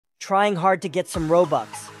trying hard to get some Robux,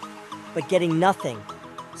 but getting nothing?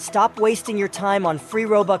 Stop wasting your time on free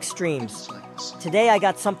Robux streams. Today I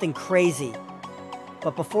got something crazy.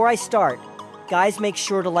 But before I start, guys, make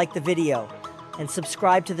sure to like the video and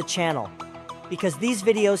subscribe to the channel, because these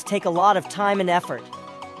videos take a lot of time and effort.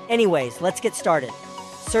 Anyways, let's get started.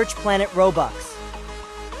 Search Planet Robux.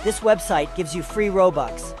 This website gives you free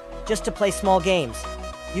Robux just to play small games.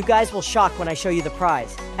 You guys will shock when I show you the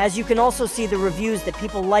prize. As you can also see the reviews that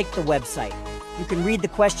people like the website. You can read the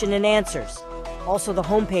question and answers. Also, the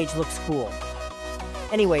homepage looks cool.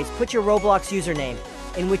 Anyways, put your Roblox username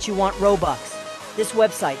in which you want Robux. This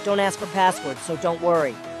website don't ask for passwords, so don't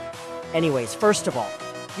worry. Anyways, first of all,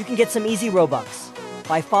 you can get some easy Robux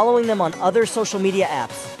by following them on other social media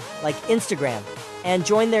apps like Instagram and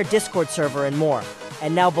join their Discord server and more.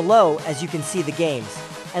 And now below, as you can see the games.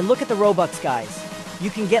 And look at the Robux, guys. You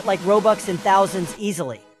can get like Robux in thousands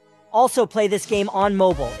easily. Also play this game on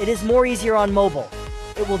mobile. It is more easier on mobile.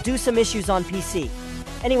 It will do some issues on PC.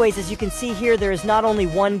 Anyways, as you can see here, there is not only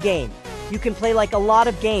one game. You can play like a lot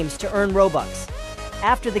of games to earn Robux.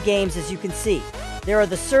 After the games, as you can see, there are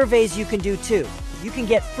the surveys you can do too. You can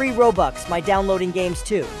get free Robux by downloading games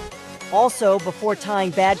too. Also, before tying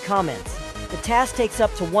bad comments, the task takes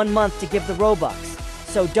up to 1 month to give the Robux.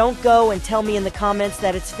 So don't go and tell me in the comments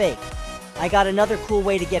that it's fake. I got another cool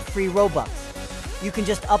way to get free Robux. You can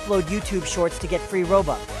just upload YouTube shorts to get free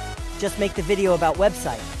Robux. Just make the video about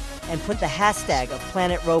website and put the hashtag of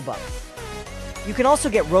Planet Robux. You can also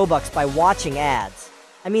get Robux by watching ads.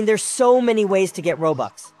 I mean, there's so many ways to get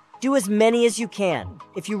Robux. Do as many as you can.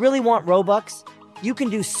 If you really want Robux, you can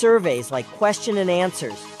do surveys like question and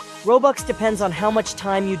answers. Robux depends on how much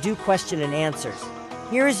time you do question and answers.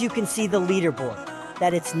 Here, as you can see the leaderboard,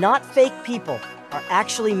 that it's not fake people are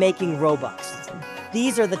actually making Robux.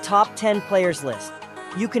 These are the top 10 players list.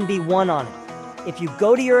 You can be one on it. If you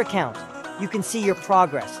go to your account, you can see your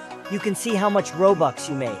progress. You can see how much Robux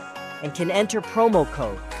you made and can enter promo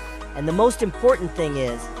code. And the most important thing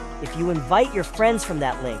is, if you invite your friends from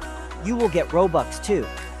that link, you will get Robux too.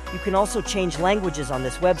 You can also change languages on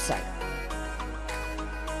this website.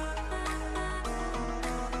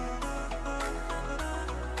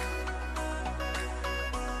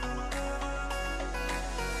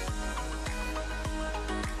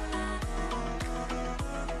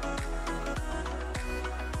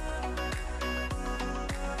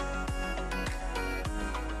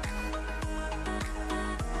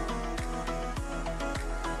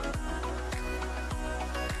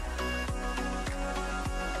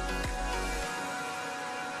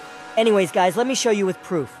 Anyways, guys, let me show you with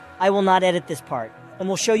proof. I will not edit this part, and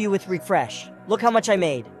we'll show you with refresh. Look how much I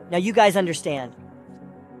made. Now you guys understand.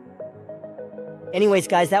 Anyways,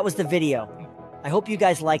 guys, that was the video. I hope you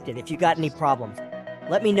guys liked it. If you got any problems,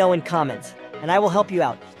 let me know in comments, and I will help you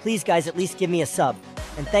out. Please, guys, at least give me a sub.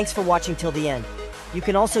 And thanks for watching till the end. You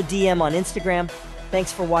can also DM on Instagram.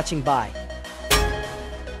 Thanks for watching. Bye.